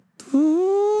Honey,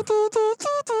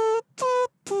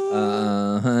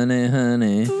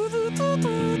 honey,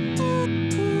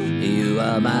 you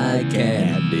are my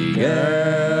candy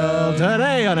girl.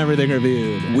 Today on Everything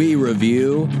Reviewed, We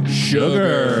review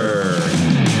Sugar.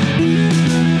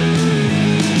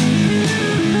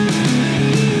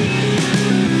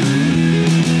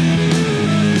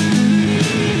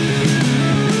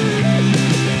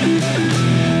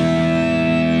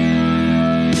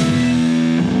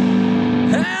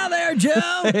 How there,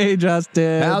 Joe? Hey,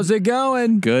 Justin. How's it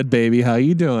going? Good, baby. How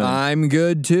you doing? I'm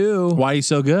good too. Why are you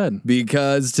so good?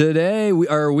 Because today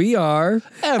we are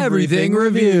Everything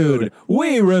Reviewed.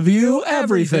 We review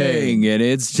everything. and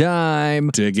it's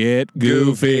time To get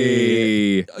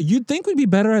goofy. You'd think we'd be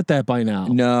better at that by now.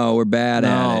 No, we're bad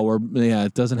at it.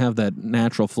 It doesn't have that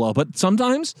natural flow. But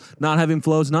sometimes not having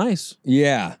flow is nice.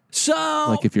 Yeah. So,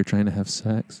 Like if you're trying to have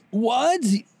sex, what?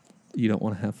 you don't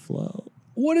want to have flow.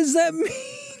 What does that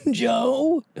mean,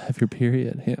 Joe? Have your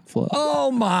period, can't flow.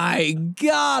 Oh my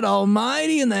God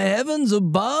Almighty in the heavens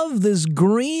above, this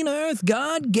green earth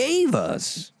God gave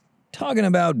us. Talking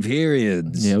about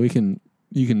periods. Yeah, you can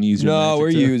use your No, magic we're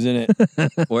using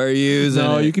it. We're using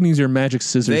No, it. you can use your magic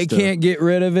scissors. They can't get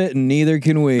rid of it, and neither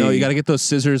can we. No, you got to get those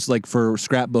scissors like for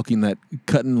scrapbooking that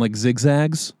cut in like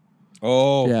zigzags.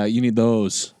 Oh, Yeah, you need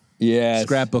those yes.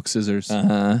 scrapbook scissors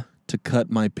Uh-huh. to cut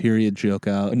my period joke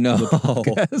out. No.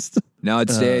 Podcast. No, it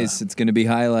stays. It's going to be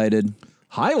highlighted.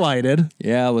 Highlighted.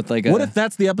 Yeah, with like What if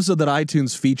that's the episode that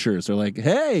iTunes features? They're like,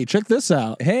 hey, check this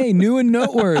out. hey, new and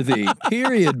noteworthy,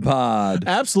 period pod.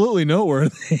 Absolutely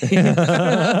noteworthy.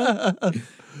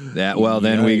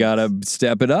 Then we got to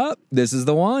step it up. This is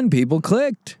the one. People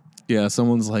clicked. Yeah,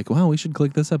 someone's like, wow, we should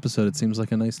click this episode. It seems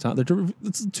like a nice time.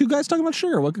 It's two guys talking about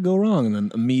sugar. What could go wrong? And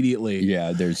then immediately,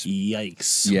 Yeah, there's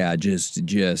yikes. Yeah,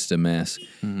 just a mess.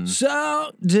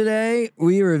 So today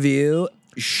we review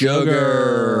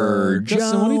sugar.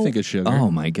 Justin, what do you think of sugar? Oh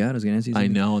my God, I was gonna ask you. I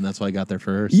Something. know, and that's why I got there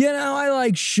first. You know, I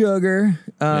like sugar.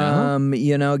 Yeah?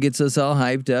 You know, gets us all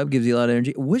hyped up, gives you a lot of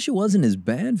energy. Wish it wasn't as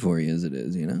bad for you as it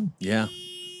is. You know. Yeah,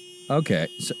 Okay,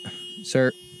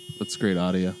 sir. that's great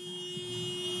audio.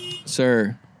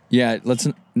 Sir, yeah,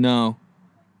 no,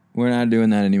 we're not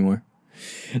doing that anymore.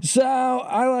 So,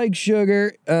 I like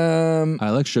sugar. I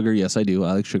like sugar. Yes, I do.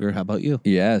 I like sugar. How about you?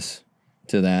 Yes,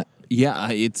 to that. Yeah,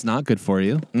 it's not good for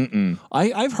you.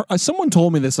 I've heard, someone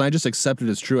told me this, and I just accepted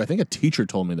it as true. I think a teacher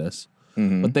told me this,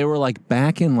 but they were like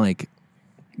back in like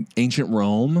ancient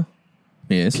Rome,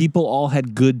 Yes. people all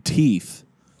had good teeth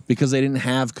because they didn't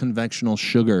have conventional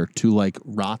sugar to like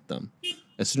rot them.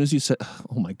 As soon as you said,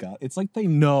 "Oh my God," it's like they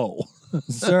know.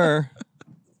 Sir,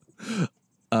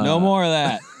 no more of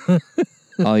that.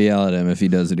 I'll yell at him if he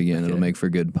does it again. It'll make for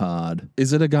good pod.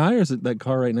 Is it a guy or is it that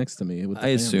car right next to me? With the I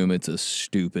fan? assume it's a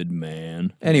stupid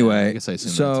man. Anyway, I guess I assume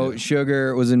that so too.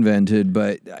 sugar was invented,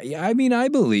 but I mean, I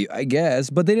guess,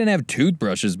 but they didn't have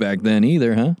toothbrushes back then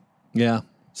either, huh? Yeah.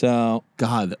 So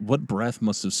God, what breath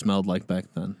must have smelled like back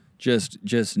then? but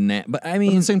I But at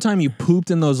mean, the same time, you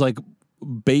pooped in those like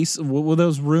what were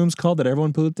those rooms called that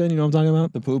everyone pooped in? You know what I'm talking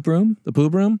about? the poop room. The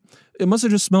poop room? It must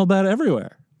have just smelled bad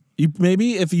everywhere.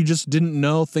 Maybe if you just didn't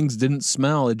know things didn't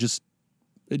smell, it'd just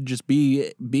be.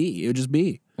 It would just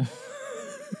be.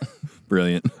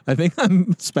 Brilliant. I think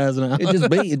I'm spazzing out. It just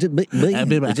be.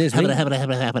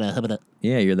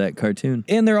 Yeah, you're that cartoon.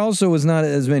 And there also was not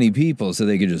as many people, so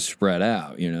they could just spread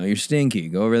out. You know, you're stinky.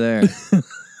 Go over there.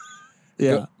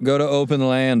 Yeah. Go to open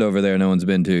land over there no one's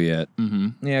been to yet.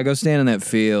 Mm-hmm. Yeah, go stand in that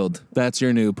field. That's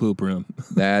your new poop room.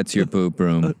 That's your poop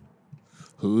room.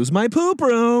 Who's my poop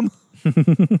room?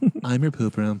 I'm your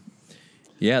poop room.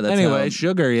 Yeah, that's Anyway, how-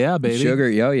 sugar, yeah, baby. Sugar,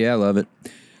 oh yeah, I love it.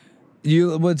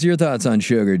 What's your thoughts on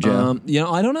sugar, Joe?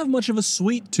 I don't have much of a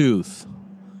sweet tooth.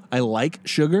 I like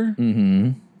sugar.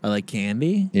 Mm-hmm. I like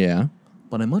candy, Yeah.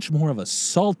 but I'm much more of a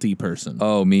salty person.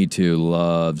 Oh, me too.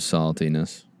 Love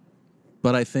saltiness.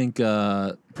 But I think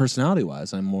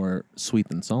personality-wise, I'm more sweet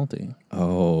than salty.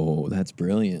 Oh, that's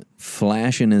brilliant.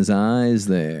 Flash in his eyes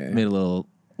there. Made a little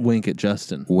wink at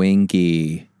Justin.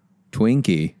 Winky.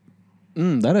 Twinkie.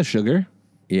 That is sugar.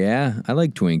 Yeah, I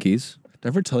like Twinkies. Did I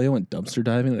ever tell you I went dumpster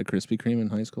diving at a Krispy Kreme in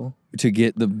high school? To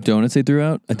get the donuts they threw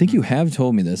out? I think you have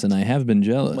told me this, and I have been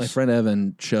jealous. My friend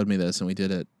Evan showed me this, and we did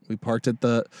it. We parked at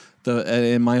the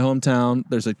in my hometown.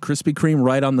 There's a Krispy Kreme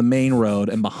right on the main road,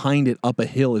 and behind it, up a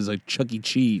hill, is a Chuck E.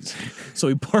 Cheese. So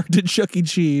we parked at Chuck E.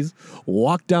 Cheese,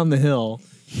 walked down the hill.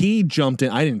 He jumped in.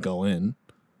 I didn't go in,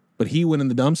 but he went in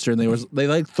the dumpster, and they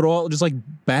like throw out just like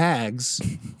bags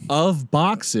of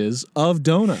boxes of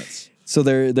donuts. So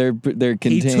they're contained.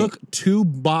 He took 2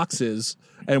 boxes,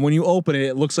 and when you open it,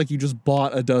 it looks like you just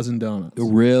bought a dozen donuts.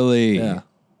 Really? Yeah.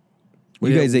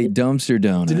 You guys ate dumpster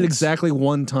donuts. Did it exactly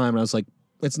one time, and I was like,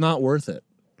 it's not worth it.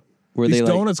 Were These they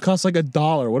like, donuts cost like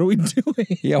 $1. What are we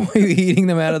doing? yeah, why are you eating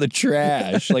them out of the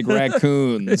trash like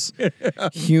raccoons?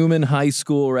 Human high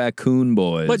school raccoon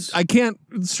boys. But I can't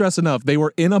stress enough. They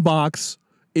were in a box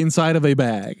inside of a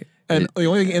bag. And the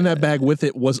only thing in that bag with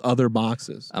it was other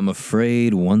boxes. I'm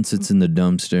afraid once it's in the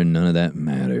dumpster, none of that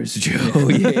matters, Joe.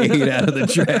 You ate out of the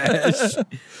trash.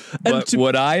 But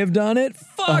would I have done it?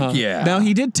 Fuck yeah. Now,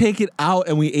 he did take it out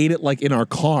and we ate it like in our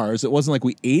cars. It wasn't like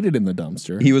we ate it in the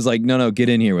dumpster. He was like, no, get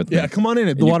in here with me. Yeah, come on in.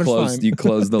 The And water's fine. You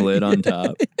close the lid on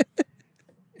top.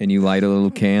 And you light a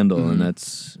little candle, and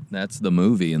that's the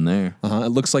movie in there. It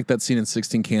looks like that scene in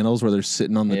 16 Candles where they're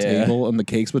sitting on the Yeah. table and the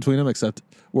cake's between them, except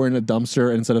we're in a dumpster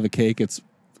and instead of a cake, it's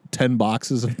 10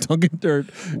 boxes of Dunkin' or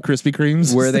Krispy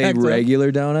Kremes. Were they stacked up. regular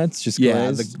donuts? Just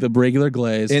Yeah, glazed? the regular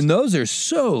glaze. And those are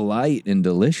so light and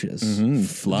delicious.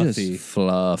 Fluffy. Just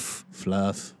fluff.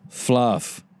 Fluff.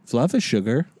 Fluff. Fluff is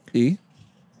sugar.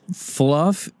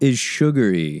 Fluff is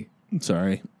sugary.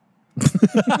 Sorry.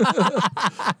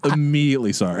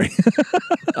 Immediately sorry.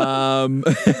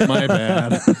 My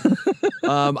bad.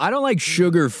 I don't like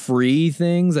sugar-free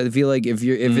things. I feel like if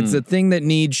it's a thing that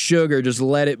needs sugar, just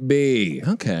let it be.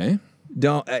 Okay.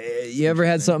 Don't you ever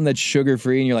had something that's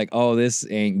sugar-free and you're like, oh, this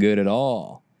ain't good at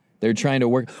all? They're trying to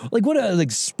work like like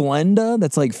Splenda.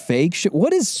 That's like fake.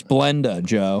 What is Splenda,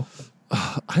 Joe?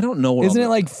 I don't know what. Isn't it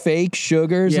like fake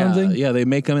sugar or something? Yeah, they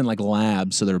make them in like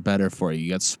labs, so they're better for you. You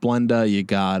got Splenda, you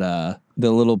got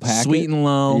The little packet. Sweet and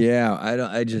Low. Yeah,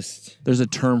 I just. There's a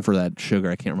term for that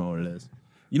sugar. I can't remember what it is.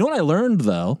 You know what I learned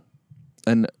though,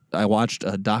 and I watched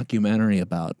a documentary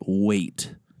about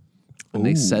weight, and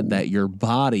they said that your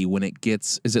body when it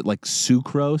gets, is it like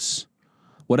sucrose,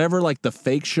 whatever like the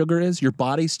fake sugar is, your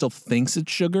body still thinks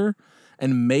it's sugar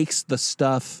and makes the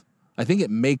stuff. I think it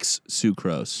makes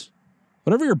sucrose.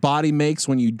 Whatever your body makes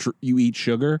when you eat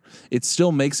sugar, it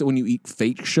still makes it when you eat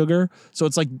fake sugar. So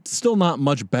it's like still not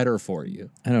much better for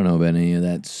you. I don't know about any of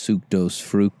that sucrose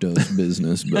fructose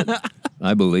business, but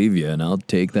I believe you, and I'll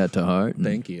take that to heart.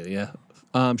 Thank you. Yeah.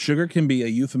 Sugar can be a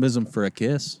euphemism for a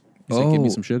kiss. You say, give me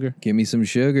some sugar. Give me some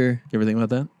sugar. You ever think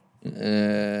about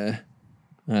that?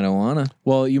 I don't wanna.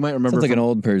 Well, you might remember Sounds like an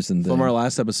old person thing. from our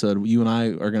last episode, you and I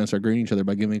are going to start greeting each other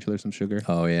by giving each other some sugar.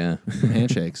 Oh yeah.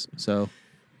 Handshakes. So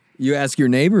You ask your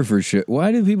neighbor for sugar.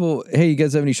 Why do people? Hey, you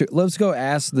guys have any sugar? Let's go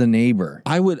ask the neighbor.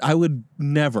 I would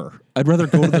never. I'd rather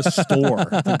go to the store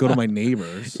than go to my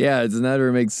neighbors. Yeah, it's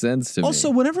never makes sense to me. Also,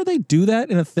 whenever they do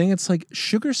that in a thing, it's like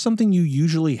sugar's something you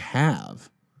usually have.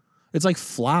 It's like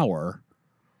flour.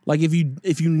 Like if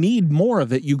you need more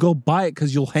of it, you go buy it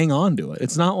because you'll hang on to it.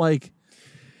 It's not like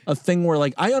a thing where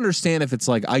like I understand if it's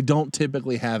like I don't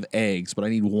typically have eggs, but I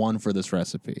need one for this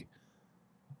recipe.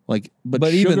 Like, but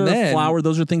sugar, even then, flour,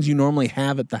 those are things you normally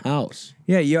have at the house.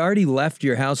 yeah, you already left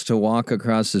your house to walk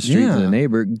across the street Yeah. to the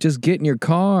neighbor. Just get in your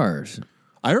cars.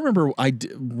 I remember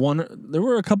there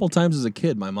were a couple times as a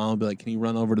kid, my mom would be like, can you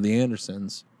run over to the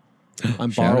Andersons?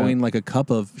 I'm Shout borrowing like a cup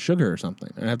of sugar or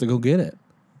something. And I have to go get it.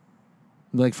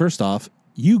 I'm like, first off,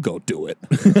 you go do it.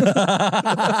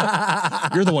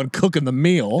 You're the one cooking the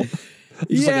meal.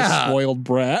 Just like a spoiled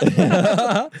brat.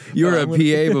 You were a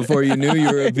PA before you knew you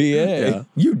were a PA. Yeah.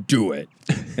 You do it.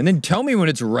 And then tell me when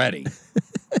it's ready.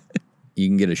 You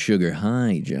can get a sugar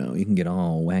high, Joe. You can get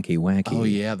all wacky. Oh,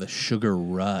 yeah, the sugar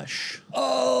rush.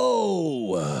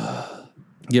 Oh.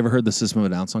 You ever heard the System of a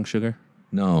Down song, Sugar?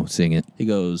 No, sing it. He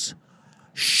goes,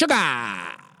 sugar.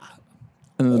 And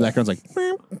then the background's like,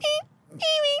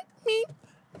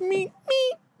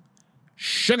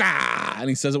 sugar. And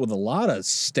he says it with a lot of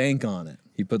stank on it.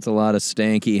 He puts a lot of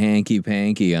stanky,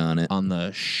 hanky-panky on it. On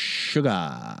the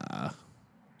sugar.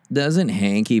 Doesn't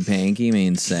hanky-panky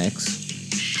mean sex?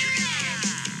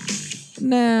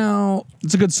 Now,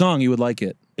 It's a good song. You would like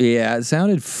it. yeah, it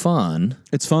sounded fun.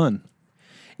 It's fun.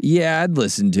 Yeah, I'd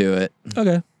listen to it.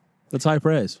 Okay. That's high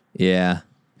praise. Yeah.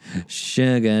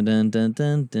 Sugar, dun, dun,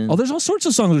 dun, dun. Oh, there's all sorts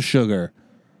of songs with sugar.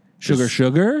 Sugar,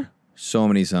 sugar. So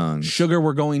many songs. Sugar,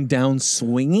 we're going down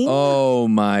swinging. Oh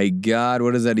my God,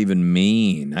 what does that even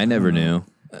mean? I never knew.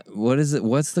 What is it?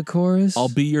 What's the chorus? I'll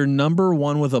be your number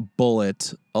one with a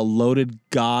bullet, a loaded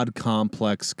God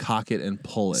complex, cock it and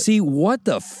pull it. See, what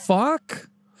the fuck?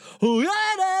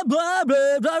 I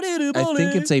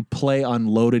think it's a play on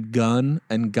loaded gun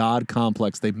and God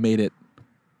complex. They've made it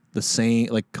the same,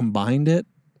 like combined it.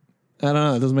 I don't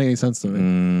know. It doesn't make any sense to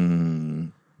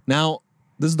me. Now,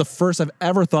 this is the first I've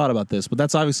ever thought about this, but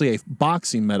that's obviously a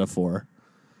boxing metaphor.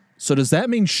 So does that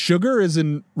mean sugar is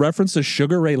in reference to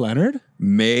Sugar Ray Leonard?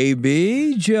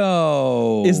 Maybe,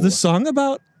 Joe. Is the song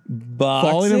about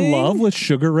Boxing? Falling in love with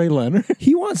Sugar Ray Leonard?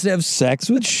 He wants to have sex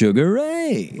with Sugar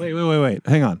Ray. Wait.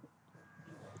 Hang on.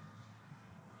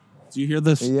 Do you hear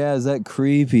this? Yeah, is that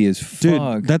creepy as fuck?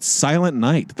 Dude, that's Silent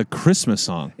Night, the Christmas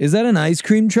song. Is that an ice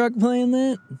cream truck playing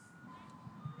that?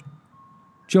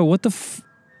 Joe, what the fuck?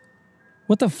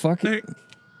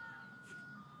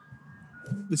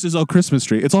 This is all Christmas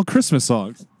tree. It's all Christmas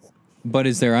songs. But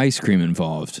is there ice cream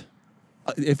involved?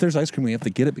 If there's ice cream, we have to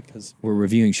get it because We're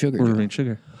reviewing sugar. we're Joe. removing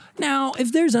sugar. Now,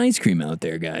 if there's ice cream out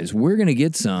there, guys, we're going to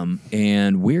get some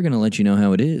and we're going to let you know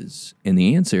how it is. And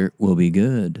the answer will be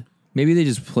good. Maybe they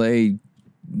just play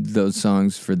those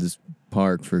songs for this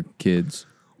park for kids.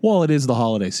 Well, it is the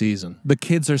holiday season. The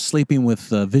kids are sleeping with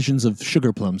visions of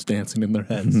sugar plums dancing in their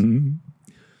heads.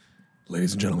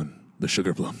 Ladies and gentlemen, the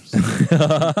sugar plums.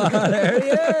 There he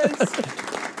is.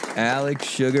 Alex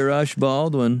Sugar Rush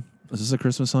Baldwin. Is this a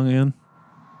Christmas song again?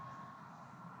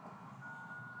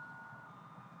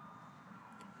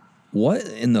 What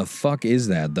in the fuck is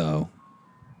that, though?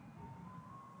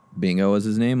 Bingo was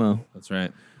his name-o. That's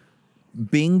right.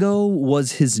 Bingo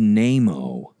was his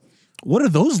name-o. What are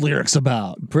those lyrics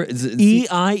about?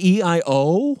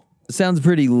 E-I-E-I-O? Sounds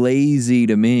pretty lazy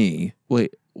to me.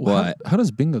 Wait, What? How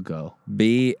does bingo go?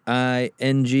 B-I-N-G-O,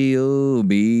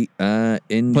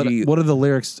 B-I-N-G-O. But what are the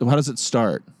lyrics? How does it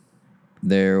start?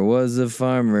 There was a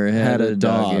farmer, had a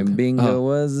dog, and Bingo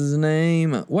was his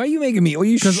name. Why are you making me? Are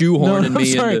you shoehorning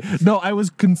me into... No, I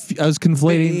was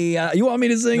conflating. You want me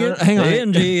to sing it? Hang on.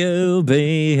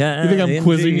 N-G-O-B-I. You think I'm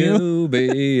quizzing you?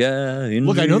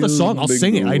 Look, I know the song. I'll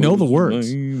sing it. I know the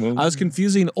words. I was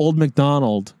confusing Old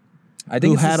MacDonald, I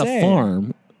think who it's the had a same.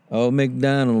 farm. Oh,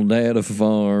 McDonald had a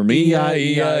farm.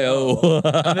 E-I-E-I-O.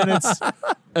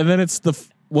 And then it's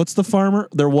what's the farmer?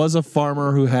 There was a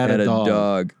farmer who had a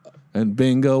dog. And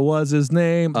Bingo was his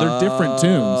name. They're different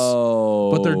tunes,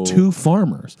 but they're two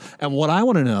farmers. And what I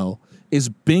want to know is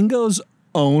Bingo's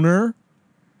owner,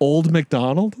 Old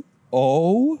MacDonald?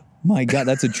 Oh my God,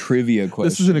 that's a trivia question.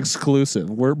 This is an exclusive.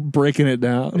 We're breaking it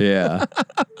down Yeah.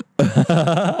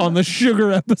 on the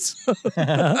sugar episode.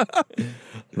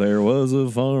 There was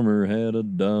a farmer, had a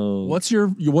dog. What's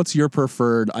your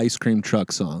preferred ice cream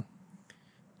truck song?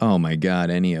 Oh my God,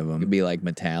 any of them. It'd be like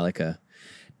Metallica.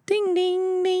 Ding,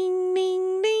 ding, ding,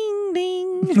 ding, ding,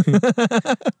 ding.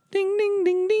 Ding, ding,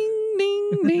 ding, ding,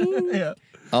 ding, ding. Yeah.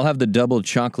 I'll have the double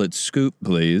chocolate scoop,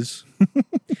 please.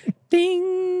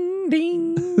 Ding,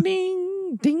 ding, ding,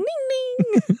 ding, ding, ding.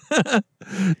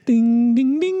 Ding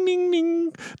ding ding ding ding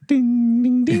ding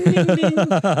ding ding ding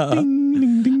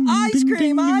ding ding. Ice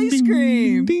cream, ice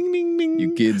cream. Ding ding ding.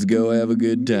 You kids go have a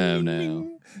good time now.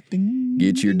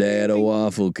 Get your dad a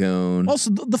waffle cone. Also,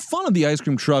 the fun of the ice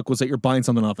cream truck was that you're buying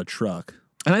something off a truck.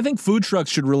 And I think food trucks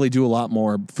should really do a lot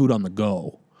more food on the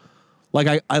go.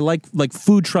 Like I like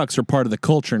food trucks are part of the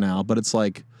culture now, but it's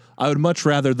like I would much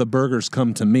rather the burgers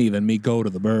come to me than me go to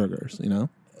the burgers, you know?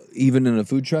 Even in a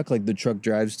food truck, like the truck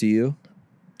drives to you?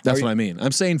 That's what I mean.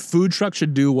 I'm saying food trucks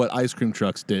should do what ice cream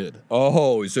trucks did.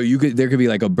 Oh, so there could be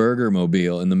like a burger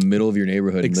mobile in the middle of your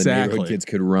neighborhood. Exactly. And the neighborhood kids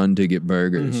could run to get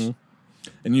burgers. Mm-hmm.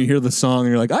 And you hear the song and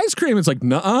you're like, ice cream. It's like,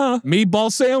 nuh-uh,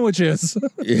 meatball sandwiches.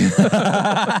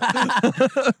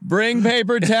 Bring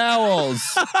paper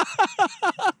towels.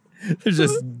 There's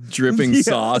just dripping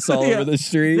sauce all over the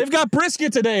street. They've got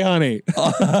brisket today, honey.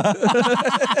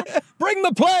 Bring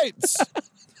the plates.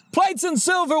 Plates and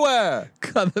silverware.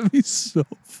 God, that'd be so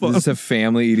fun. Just a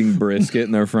family eating brisket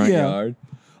in their front Yeah. yard.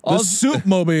 The soup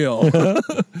mobile.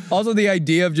 Also, the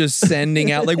idea of just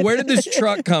sending out, like, where did this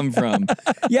truck come from?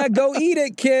 Yeah, go eat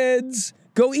it, kids.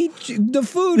 Go eat the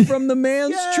food from the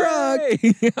man's truck.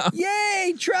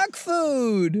 Yay, truck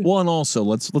food. Well, and also,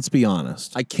 let's be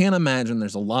honest. I can't imagine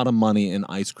there's a lot of money in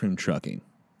ice cream trucking.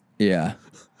 Yeah.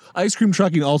 Ice cream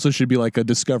trucking also should be like a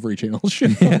Discovery Channel show.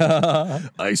 Yeah.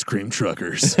 Ice cream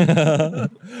truckers.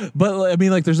 But, I mean,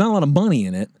 like, there's not a lot of money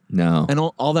in it. No. And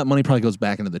all that money probably goes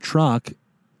back into the truck.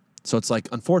 So it's like,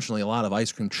 unfortunately, a lot of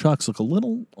ice cream trucks look a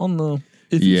little on the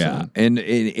iffy side.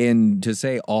 And to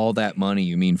say all that money,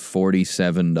 you mean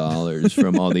 $47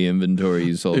 from all the inventory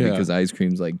you sold because ice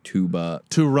cream's like $2.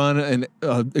 To run an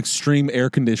extreme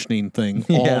air conditioning thing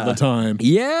all the time.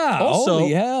 Yeah. Also,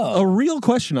 holy hell. a real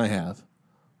question I have.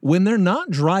 When they're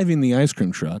not driving the ice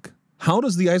cream truck, how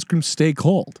does the ice cream stay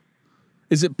cold?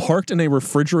 Is it parked in a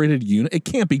refrigerated unit? It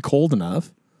can't be cold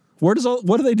enough. What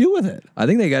do they do with it? I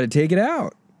think they got to take it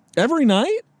out. Every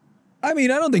night? I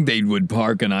mean, I don't think they would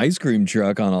park an ice cream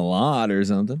truck on a lot or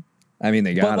something. I mean,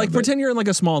 they got But like, pretend you're in like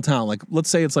a small town. Like, let's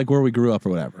say it's like where we grew up or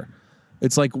whatever.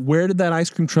 It's like, where did that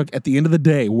ice cream truck, at the end of the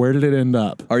day, where did it end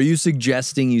up? Are you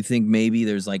suggesting you think maybe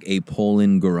there's like a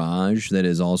pull-in garage that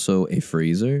is also a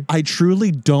freezer? I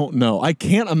truly don't know. I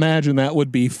can't imagine that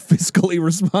would be fiscally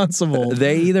responsible.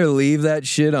 They either leave that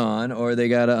shit on or they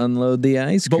got to unload the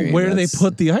ice cream. But where do they That's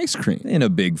put the ice cream? in a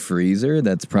big freezer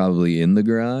that's probably in the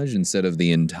garage instead of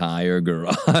the entire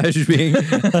garage being.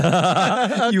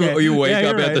 You wake Yeah,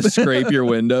 up, you're have to right. scrape your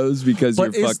windows because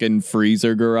But your is- fucking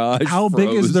freezer garage. How big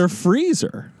is froze. their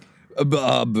freezer?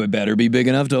 Better be big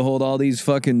enough to hold all these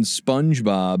fucking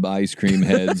SpongeBob ice cream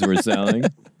heads we're selling.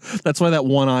 That's why that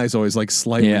one eye's always like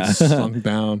slightly Yeah. sunk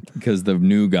down. Because the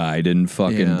new guy didn't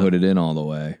fucking Yeah. put it in all the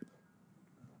way.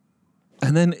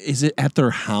 And then is it at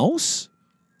their house?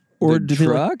 Or The do they,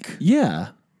 like- truck? yeah.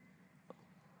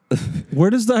 Where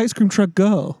does the ice cream truck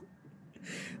go?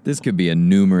 This could be a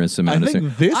numerous I amount of.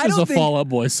 think this I is don't a think- Fall Out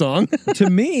Boy song. To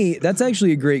me, that's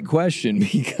actually a great question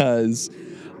because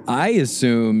I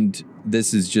assumed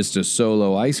this is just a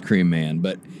solo ice cream man.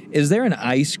 But is there an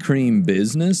ice cream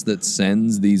business that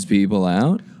sends these people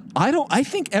out? I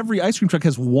think every ice cream truck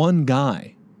has one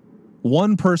guy.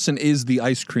 One person is the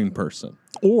ice cream person.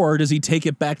 Or does he take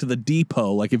it back to the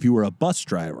depot like if you were a bus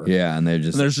driver? Yeah, and they're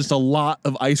just And there's just a lot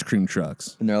of ice cream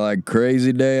trucks. and they're like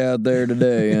crazy day out there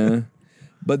today, huh?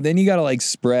 But then you gotta like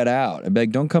spread out. I'm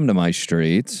like, don't come to my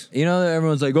streets. You know,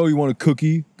 everyone's like, oh, you want a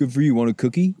cookie? Good for you. Want a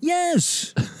cookie?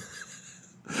 Yes.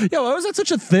 Yeah, why was that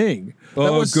such a thing? That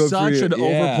Oh, was good for such you. an Yeah.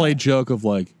 overplayed joke of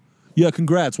like, yeah,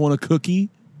 congrats, want a cookie?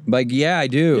 Like, yeah, I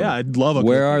do. Yeah, I'd love a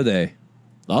Where cookie. are they?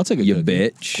 I'll take a You cookie.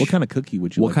 bitch. What kind of cookie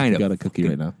would you What like? kind You of got a cookie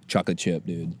right now? Chocolate chip,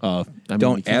 dude. I mean, you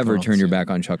Don't can't ever go turn your wrong. back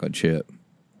on chocolate chip.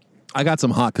 I got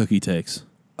some hot cookie takes.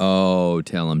 Oh,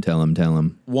 tell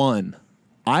him. One,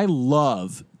 I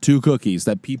love two cookies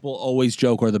that people always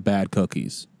joke are the bad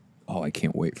cookies. Oh, I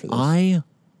can't wait for this. I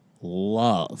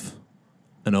love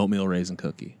an oatmeal raisin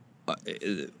cookie.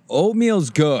 Oatmeal's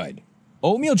good.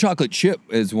 Oatmeal chocolate chip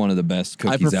is one of the best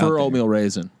I cookies out prefer there. oatmeal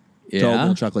raisin to Yeah?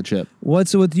 oatmeal chocolate chip.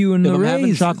 What's with you and If the I'm having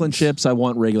raisins? chocolate chips, I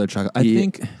want regular chocolate. I Yeah.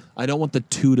 think I don't want the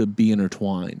two to be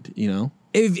intertwined, you know?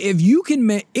 If you can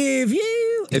make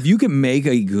if you can make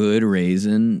a good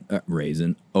oatmeal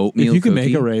If you can make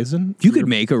cookie- a raisin, if you could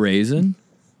make a raisin.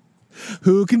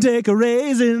 who can take a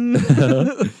raisin?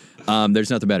 There's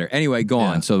nothing better. Anyway, go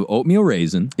Yeah. on. So oatmeal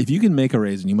raisin. If you can make a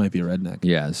raisin, you might be a redneck.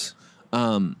 Yes.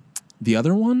 The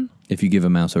other one, If you give a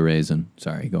mouse a raisin.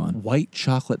 Sorry, go on. white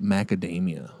chocolate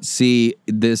macadamia. See,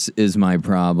 this is my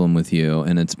problem with you,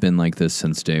 and it's been like this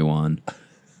since day one.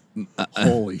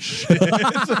 Holy shit.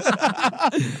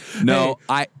 No,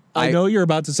 I know you're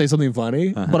about to say something funny,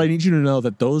 but I need you to know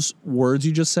that those words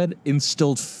you just said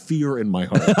instilled fear in my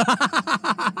heart.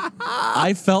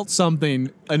 I felt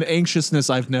something, an anxiousness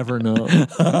I've never known.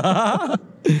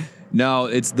 No,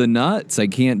 it's the nuts. I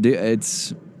can't do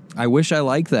it's. I wish I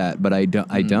liked that, but I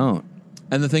don't. I don't.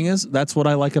 And the thing is, that's what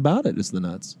I like about it is the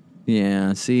nuts.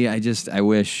 Yeah. See, I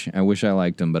wish I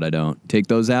liked them, but I don't. Take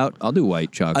those out. I'll do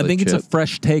white chocolate. I think it's a chip.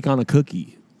 fresh take on a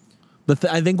cookie.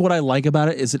 I think what I like about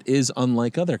it is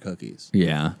unlike other cookies.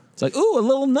 Yeah. It's like, ooh, a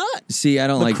little nut. See, I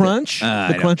don't The like crunch, I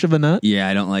the don't- crunch of a nut, Yeah,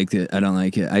 I don't like it. I don't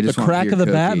like it. I the just want crack pure of the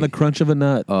bat, and the cookie. crunch of a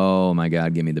nut. Oh my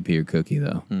God, give me the pure cookie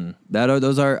though.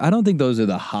 Those are. I don't think those are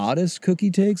the hottest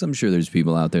cookie takes. I'm sure there's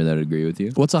people out there that agree with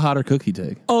you. What's a hotter cookie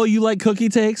take? Oh, you like cookie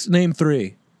takes? Name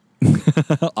 3.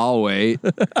 I'll wait.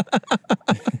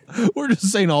 We're just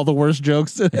saying all the worst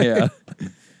jokes today. Yeah.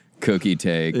 Cookie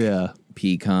take. Yeah.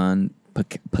 Pecan.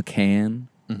 Pecan.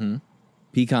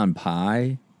 Pecan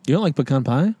pie. You don't like pecan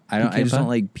pie? I don't. I Pecan just pie? don't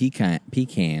like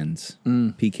pecans.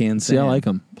 Pecans. See, I like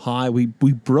them. Pie. We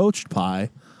broached pie.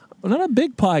 I'm not a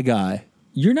big pie guy.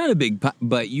 You're not a big pie,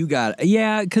 but you got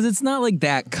because it's not like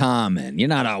that common. You're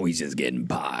not always just getting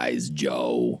pies,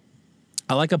 Joe.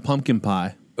 I like a pumpkin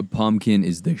pie. A pumpkin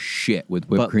is the shit with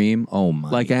whipped But cream. Oh my!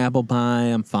 Like apple pie,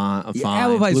 I'm fine. Yeah,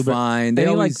 apple pie's Blueberry- fine. They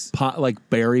Any always- like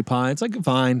berry pie. It's like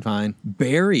fine.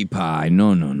 berry pie.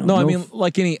 No. No, I mean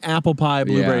like any apple pie,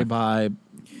 blueberry Yeah. pie,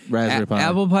 raspberry pie.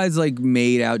 apple pie's like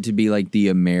made out to be like the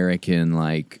American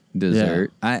like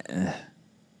dessert.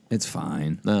 It's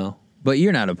fine, No, but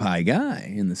you're not a pie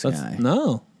guy in the sky.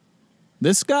 no.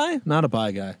 This guy, not a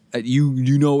pie guy.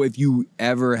 You know if you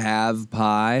ever have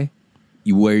pie,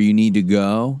 where you need to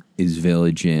go is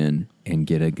Village Inn and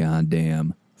get a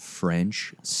goddamn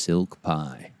French silk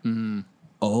pie.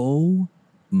 Oh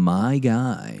my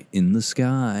guy, in the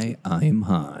sky, I am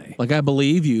high. Like I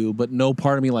believe you, but no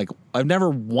part of me like I've never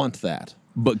want that.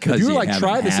 Because If you were you like, haven't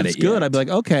try this, had it's it good. yet. I'd be like,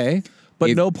 okay.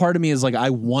 But If- no part of me is like, I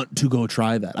want to go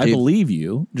try that. I If- believe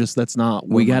you. Just that's not.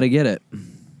 We got to get it.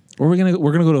 Where are we gonna?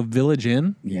 We're gonna go to Village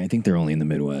Inn. Yeah, I think they're only in the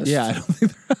Midwest. Yeah, I don't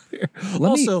think they're out here.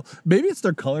 Also, maybe it's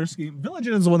their color scheme. Village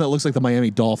Inn is the one that looks like the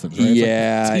Miami Dolphins, right?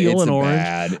 Yeah, it's like teal it's and orange.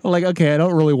 bad. I'm like, okay, I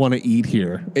don't really want to eat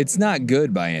here. It's not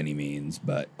good by any means,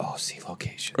 but see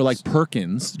locations. Or like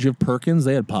Perkins. Did you have Perkins?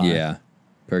 They had pie. Yeah,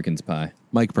 Perkins pie.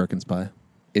 Mike Perkins pie.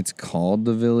 It's called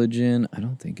the Village Inn. I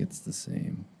don't think it's the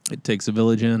same. It takes a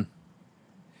Village Inn.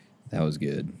 That was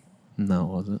good. No, it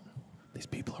wasn't. These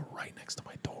people are right next to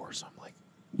my door, so I'm like,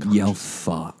 Yell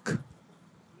fuck.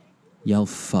 Yell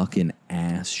fucking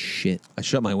ass shit. I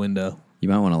shut my window. You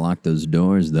might want to lock those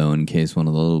doors, though, in case one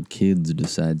of the little kids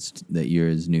decides that you're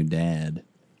his new dad.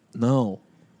 No.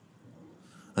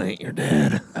 I ain't your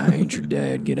dad. I ain't your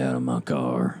dad. Get out of my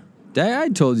car. I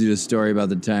told you the story about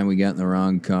the time we got in the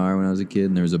wrong car when I was a kid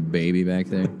and there was a baby back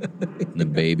there. And the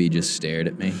baby just stared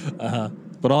at me.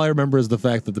 But all I remember is the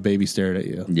fact that the baby stared at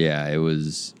you. Yeah, it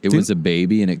was a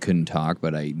baby and it couldn't talk,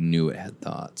 but I knew it had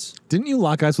thoughts. Didn't you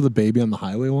lock eyes with a baby on the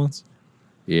highway once?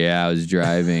 Yeah, I was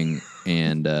driving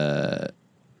and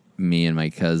me and my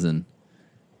cousin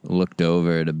looked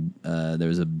over at there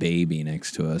was a baby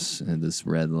next to us at this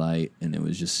red light and it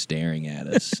was just staring at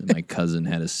us. And my cousin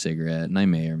had a cigarette and I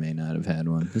may or may not have had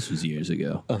one. This was years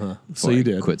ago. So you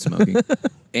did. Quit smoking.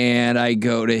 And I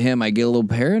go to him, I get a little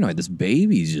paranoid. This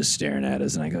baby's just staring at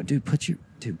us and I go, dude, put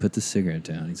the cigarette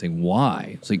down. He's like,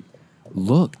 why? It's like,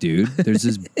 look, dude, there's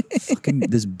this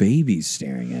this baby's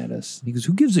staring at us. He goes,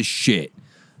 who gives a shit?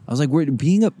 I was like,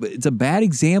 it's a bad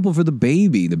example for the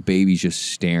baby. The baby's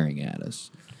just staring at us.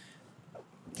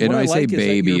 And when I say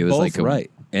baby, it was like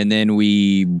right. And then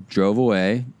we drove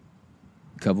away.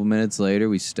 A couple minutes later,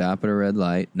 we stop at a red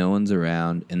light. No one's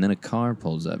around. And then a car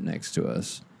pulls up next to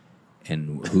us.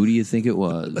 And who do you think it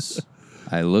was?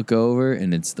 I look over,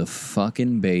 and it's the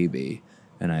fucking baby.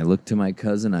 And I look to my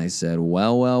cousin. I said,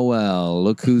 well,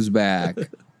 look who's back.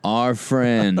 Our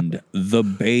friend, the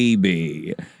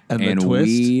baby. And the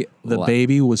twist, the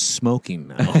baby was smoking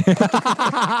now.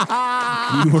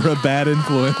 You were a bad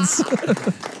influence.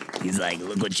 He's like,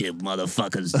 look what you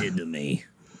motherfuckers did to me.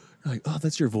 Like, oh,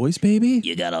 that's your voice, baby?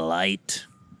 You got a light?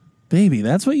 Baby,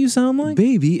 that's what you sound like?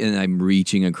 Baby. And I'm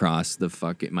reaching across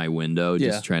my window,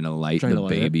 just trying to light the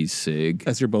baby's cig.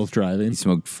 As you're both driving. He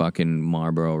smoked fucking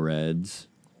Marlboro Reds.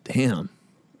 Damn.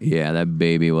 Yeah, that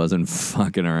baby wasn't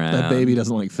fucking around. That baby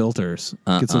doesn't like filters.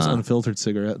 Gets those unfiltered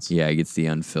cigarettes. Yeah, he gets the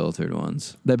unfiltered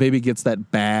ones. That baby gets that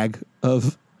bag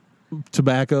of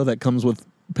tobacco that comes with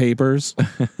papers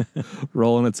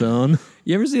rolling its own.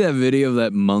 You ever see that video of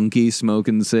that monkey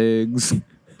smoking cigs?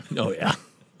 Oh, yeah.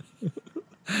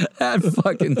 That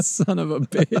fucking son of a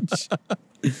bitch.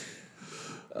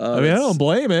 I mean, I don't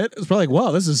blame it. It's probably like,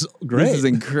 wow, this is great. This is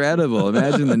incredible.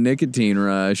 Imagine the nicotine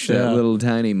rush that little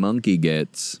tiny monkey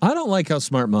gets. I don't like how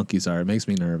smart monkeys are. It makes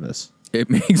me nervous. It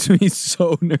makes me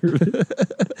so nervous.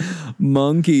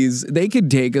 Monkeys, they could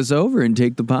take us over and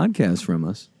take the podcast from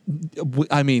us.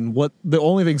 I mean, the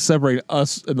only thing separating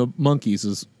us and the monkeys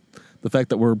is the fact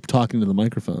that we're talking to the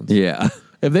microphones. Yeah.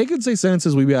 If they could say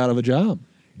sentences, we'd be out of a job.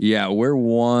 Yeah, we're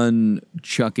one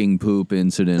chucking poop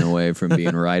incident away from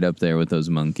being right up there with those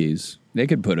monkeys. They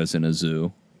could put us in a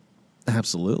zoo.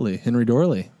 Absolutely. Henry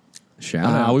Dorley. Shout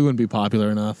out. We wouldn't be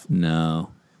popular enough.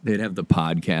 No. They'd have the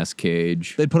podcast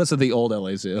cage. They'd put us at the old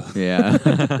LA Zoo. Yeah.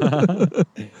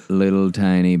 Little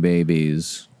tiny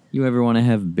babies. You ever want to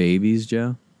have babies,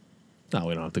 Joe? No,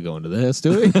 we don't have to go into this,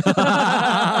 do we?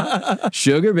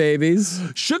 Sugar babies.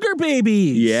 Sugar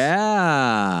babies.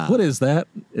 Yeah. What is that?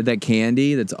 That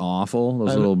candy that's awful.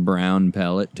 Those little brown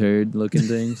pellet turd looking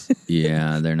things.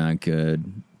 Yeah, they're not good.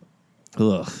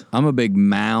 Ugh. I'm a big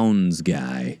Mounds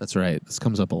guy. That's right. This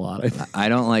comes up a lot. I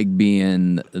don't like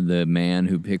being the man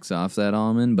who picks off that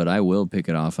almond, but I will pick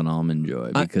it off an Almond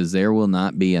Joy because there will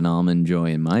not be an Almond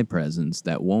Joy in my presence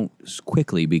that won't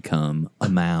quickly become a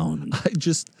mound. I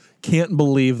just can't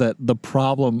believe that the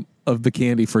problem of the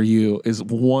candy for you is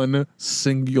one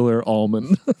singular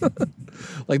almond.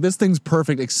 Like, this thing's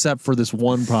perfect except for this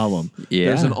one problem. Yeah.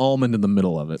 There's an almond in the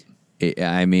middle of it.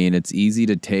 I mean, it's easy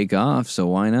to take off, so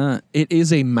why not? It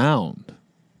is a mound.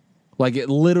 Like, it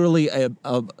literally,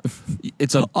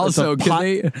 it's a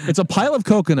pile of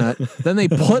coconut. Then they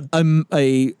put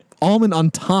a almond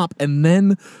on top and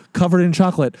then covered in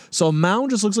chocolate. So a mound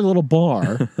just looks like a little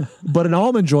bar, but an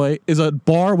Almond Joy is a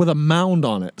bar with a mound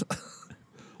on it.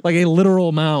 Like a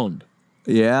literal mound.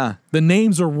 Yeah. The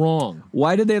names are wrong.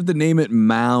 Why did they have to name it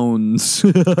Mounds?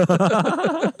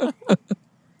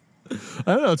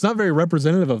 I don't know. It's not very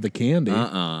representative of the candy.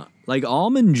 Like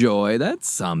Almond Joy, that's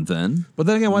something. But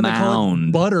then again, why they call it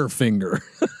Mound. Butterfinger?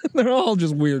 They're all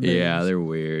just weird names. Yeah, they're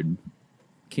weird.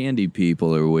 Candy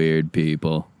people are weird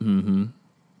people.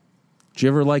 Did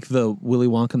you ever like the Willy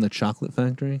Wonka and the Chocolate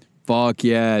Factory? Fuck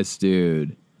yes,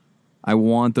 dude. I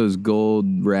want those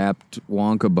gold wrapped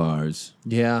Wonka bars.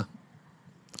 Yeah.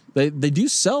 They do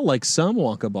sell like some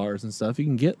Wonka bars and stuff. You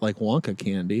can get like Wonka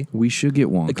candy. We should get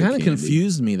Wonka. It kind of candy.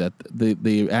 confused me that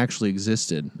they actually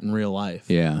existed in real life.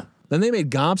 Yeah. Then they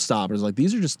made gobstoppers. Like,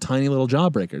 these are just tiny little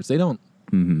jawbreakers. They don't,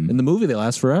 in the movie, they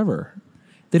last forever.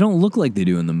 They don't look like they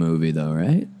do in the movie, though,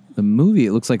 right? The movie,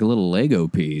 it looks like a little Lego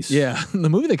piece. Yeah. In the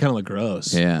movie, they kind of look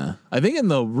gross. Yeah. I think in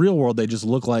the real world, they just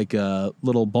look like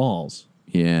little balls.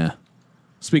 Yeah.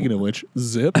 Speaking of which,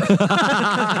 zip.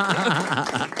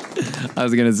 I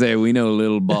was going to say, we know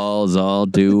little balls all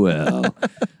too well.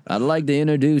 I'd like to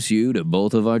introduce you to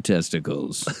both of our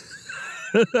testicles.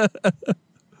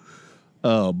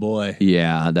 Oh, boy.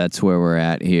 Yeah, that's where we're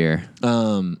at here.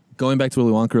 Going back to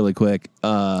Willy Wonka really quick.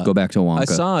 Go back to Wonka. I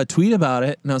saw a tweet about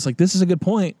it, and I was like, this is a good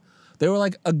point. They were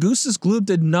like, Augustus Gloop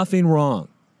did nothing wrong.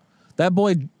 That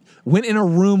boy went in a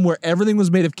room where everything was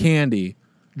made of candy,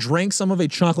 drank some of a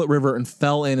chocolate river, and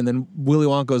fell in, and then Willy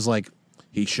Wonka was like,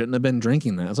 he shouldn't have been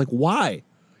drinking that. I was like, why?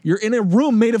 You're in a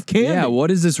room made of candy. Yeah,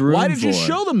 what is this room Why did you for?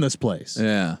 show them this place?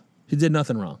 Yeah. He did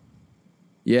nothing wrong.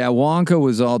 Yeah, Wonka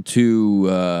was all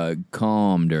too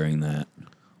calm during that.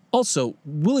 Also,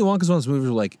 Willy Wonka's one of those movies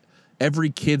where, like, every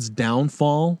kid's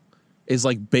downfall is,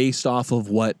 like, based off of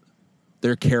what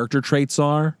their character traits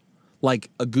are. Like,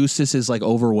 Augustus is, like,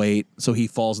 overweight, so he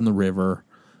falls in the river.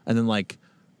 And then, like,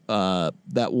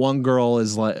 that one girl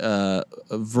is, like,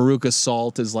 Veruca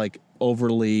Salt is, like,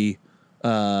 overly,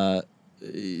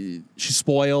 she's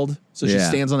spoiled. So she Yeah.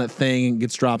 stands on that thing and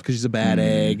gets dropped because she's a bad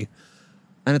egg.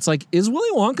 And it's like, is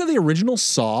Willy Wonka the original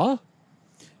Saw?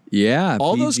 Yeah,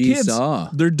 All PG those kids, Saw.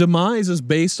 their demise is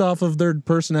based off of their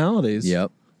personalities.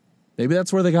 Yep. Maybe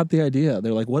that's where they got the idea.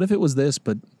 They're like, what if it was this,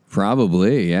 but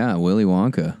Probably, yeah. Willy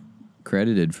Wonka.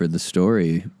 Credited for the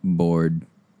storyboard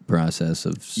process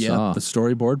of Saw. the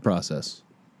storyboard process.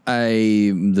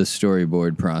 The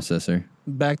storyboard processor.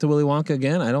 Back to Willy Wonka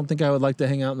again. I don't think I would like to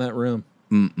hang out in that room.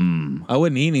 I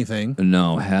wouldn't eat anything. Do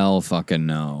No, hell fucking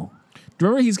no. you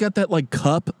remember he's got that like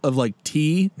cup of like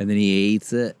tea And then he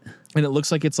eats it. and it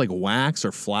looks like it's like wax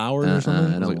or flour or something?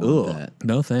 I was don't like, want ugh, that.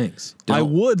 no thanks. Don't. I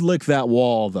would lick that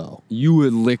wall though. You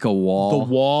would lick a The wall.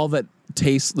 wall that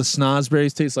tastes, the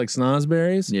snozberries taste like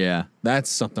snozberries. Yeah. That's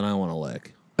something I want to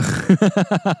lick.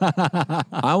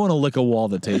 I want to lick a wall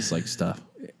that tastes like stuff.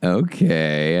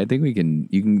 Okay. I think we can.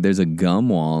 You can. There's a gum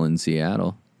wall in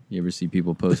Seattle. You ever see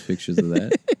people post pictures of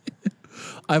that?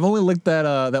 I've only licked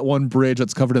that one bridge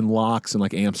that's covered in locks in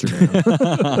like Amsterdam.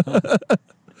 The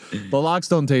locks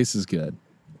don't taste as good.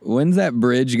 When's that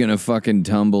bridge gonna fucking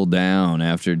tumble down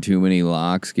after too many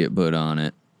locks get put on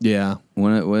it? Yeah.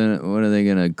 When are they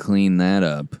gonna clean that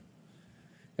up?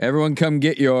 Everyone, come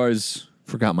get yours.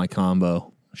 Forgot my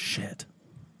combo. Shit.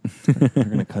 They're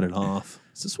gonna cut it off.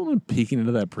 Is this woman peeking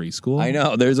into that preschool? I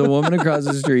know. There's a woman across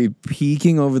the street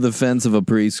peeking over the fence of a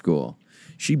preschool.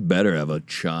 She better have a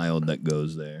child that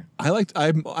goes there.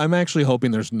 I'm actually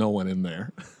hoping there's no one in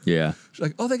there. Yeah. She's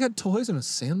like, oh, they got toys in a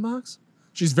sandbox?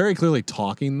 She's very clearly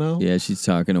talking though. Yeah, she's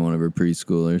talking to one of her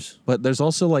preschoolers. But there's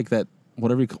also like that what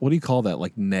do you call that?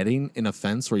 Like netting in a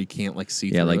fence where you can't like see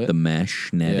Yeah, through like it? the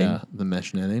mesh netting. Yeah, the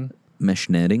mesh netting. Mesh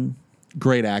netting.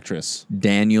 Great actress.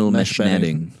 Daniel Mesh Benning.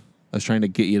 netting. I was trying to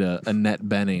get you to Annette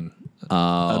Benning.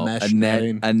 Oh, mesh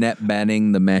netting. Annette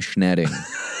Benning, the mesh netting.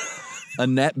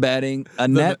 Annette Benning.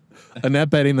 Annette. Annette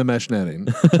Benning, the mesh netting.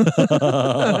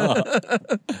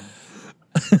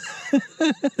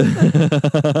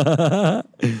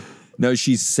 No,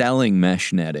 she's selling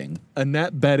mesh netting.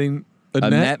 Annette Benning.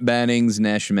 Annette Benning's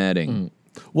mesh netting.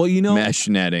 Well, you know, Mesh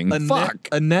netting. Fuck.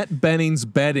 Annette Benning's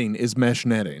bedding is mesh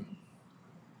netting.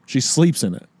 She sleeps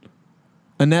in it.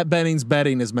 Annette Benning's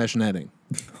bedding is mesh netting.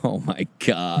 Oh my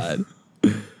God.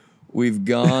 We've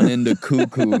gone into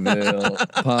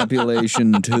Cuckooville.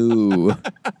 Population 2.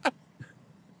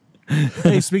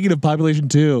 Hey, speaking of population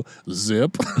 2,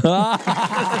 zip.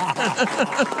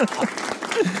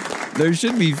 There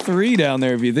should be 3 down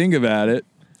there if you think about it.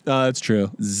 That's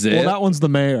true. Zip. Well, that one's the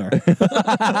mayor.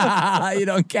 You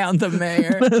don't count the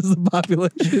mayor. That's the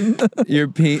population.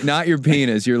 Not your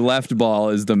penis. Your left ball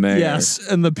is the mayor. Yes,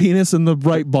 and the penis and the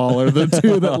right ball are the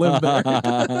two that live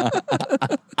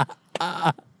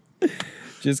there.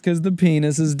 Just because the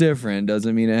penis is different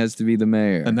doesn't mean it has to be the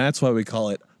mayor. And that's why we call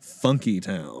it Funky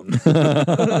Town. Beep,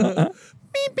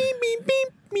 beep, beep, beep,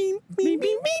 beep, beep,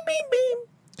 beep, beep, beep.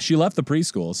 She left the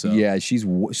preschool, so yeah, she's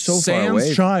so far Sam's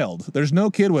away. child. There's no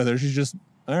kid with her. She's just,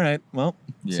 all right, well,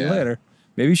 see you Yeah. later.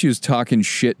 Maybe she was talking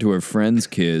shit to her friends'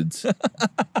 kids.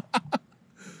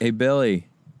 Hey, Billy,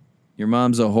 your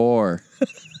mom's a whore.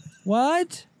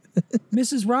 What?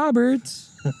 Mrs. Roberts.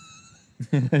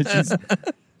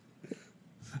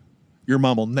 Your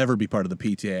mom will never be part of the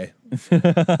PTA.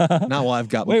 Not while I've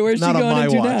got. Wait, where's she not on going my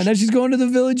into now? watch. Now she's going to the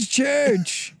village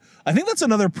church. I think that's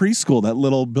another preschool. That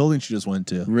little building she just went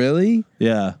to. Really?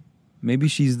 Yeah. Maybe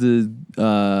she's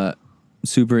the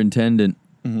superintendent.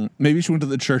 Mm-hmm. Maybe she went to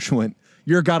the church and went,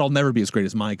 "Your God will never be as great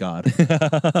as my God."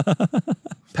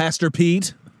 Pastor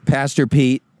Pete. Pastor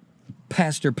Pete.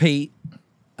 Pastor Pete.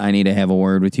 I need to have a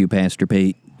word with you, Pastor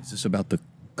Pete. Is this about the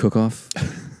cook-off?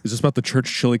 Is this about the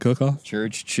church chili cook-off?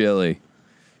 Church chili.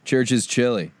 Church's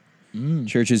chili.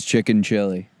 Church's chicken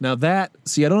chili. Now that,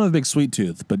 see, I don't have a big sweet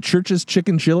tooth, but church's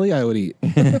chicken chili I would eat.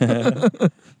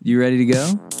 You ready to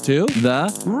go? Too?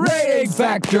 The Rating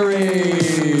Factory!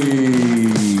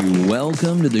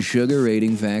 Welcome to the Sugar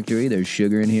Rating Factory. There's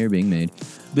sugar in here being made.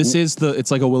 This is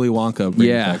it's like a Willy Wonka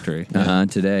rating factory.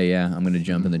 Today, I'm going to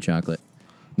jump in the chocolate.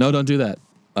 No, don't do that.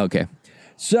 Okay.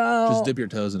 So Just dip your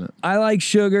toes in it. I like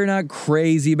sugar, not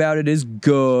crazy about it. It's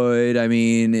good. I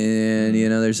mean, and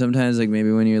there's sometimes like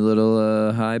maybe when you're a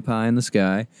little high pie in the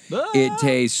sky, it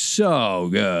tastes so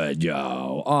good,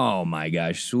 Joe. Oh my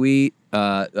gosh, sweet.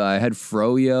 I had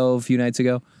froyo a few nights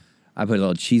ago. I put a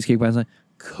little cheesecake bites on,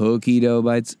 cookie dough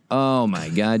bites. Oh my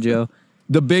God, Joe.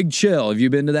 The Big Chill. Have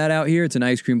you been to that out here? It's an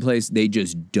ice cream place. They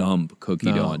just dump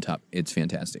cookie dough on top. It's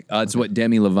fantastic. It's what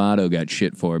Demi Lovato got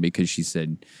shit for because she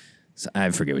said.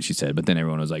 I forget what she said, but then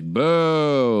everyone was like,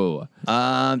 boo.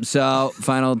 So,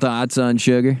 final thoughts on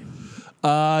sugar?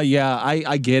 Yeah,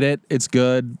 I get it. It's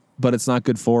good, but it's not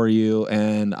good for you,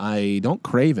 and I don't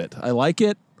crave it. I like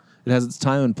it. It has its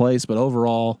time and place, but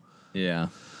overall, Yeah.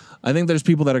 I think there's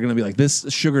people that are going to be like, this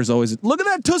sugar's always... Look at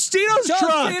that Tostitos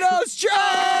truck! Tostitos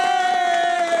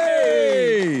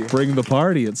tray! Bring the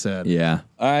party, it said. Yeah.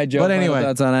 All right, Joe. But final anyway,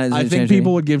 thoughts on it? I think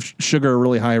people would give sugar a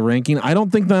really high ranking. I don't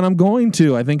think that I'm going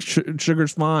to. I think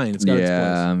sugar's fine. It's got its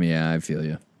place. Yeah, I feel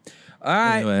you. All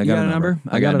right. Anyway, you got a number?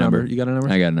 I got a number. You got a number?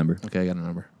 I got a number. Okay, I got a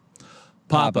number.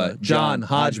 Papa John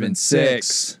Hodgman,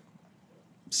 6.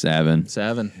 7.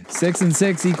 7. 6 and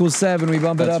 6 equals 7. We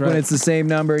bump it That's up when right. it's the same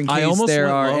number in I case almost there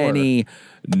went are lower. any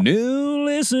new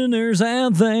listeners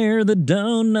out there that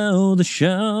don't know the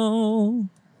show.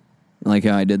 Like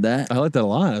how I did that? I like that a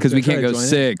lot. Because we can't go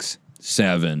 6,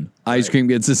 7. Ice cream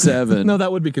gets a 7. No,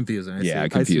 that would be confusing. I see why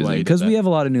confusing. you did Because we that. have a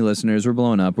lot of new listeners. We're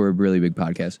blowing up. We're a really big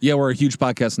podcast. Yeah, we're a huge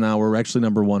podcast now. We're actually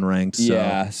number 1 ranked. So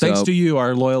Yeah, thanks so- to you,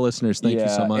 our loyal listeners. Thank you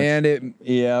so much And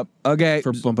okay.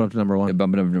 for bumping up to number 1.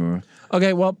 Bumping up to number 1.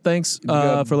 Okay, well, thanks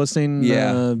for listening.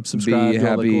 Subscribe, Be do all that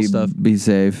happy. cool stuff. Be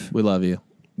safe. We love you.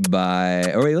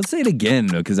 Bye. Or wait, let's say it again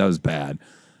because that was bad.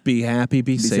 Be happy,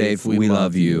 be safe. We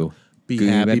love you. Be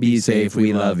happy, be safe.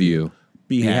 We love you.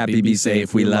 Be happy, be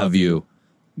safe. We love you.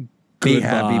 Be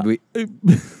happy.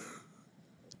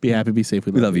 Be happy, be safe.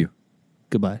 We love you.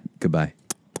 Goodbye. Goodbye.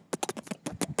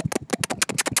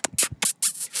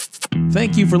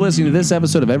 Thank you for listening to this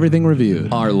episode of Everything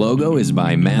Reviewed. Our logo is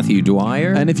by Matthew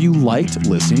Dwyer. And if you liked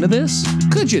listening to this,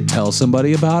 could you tell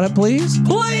somebody about it, please?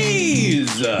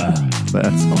 please.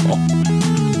 That's all.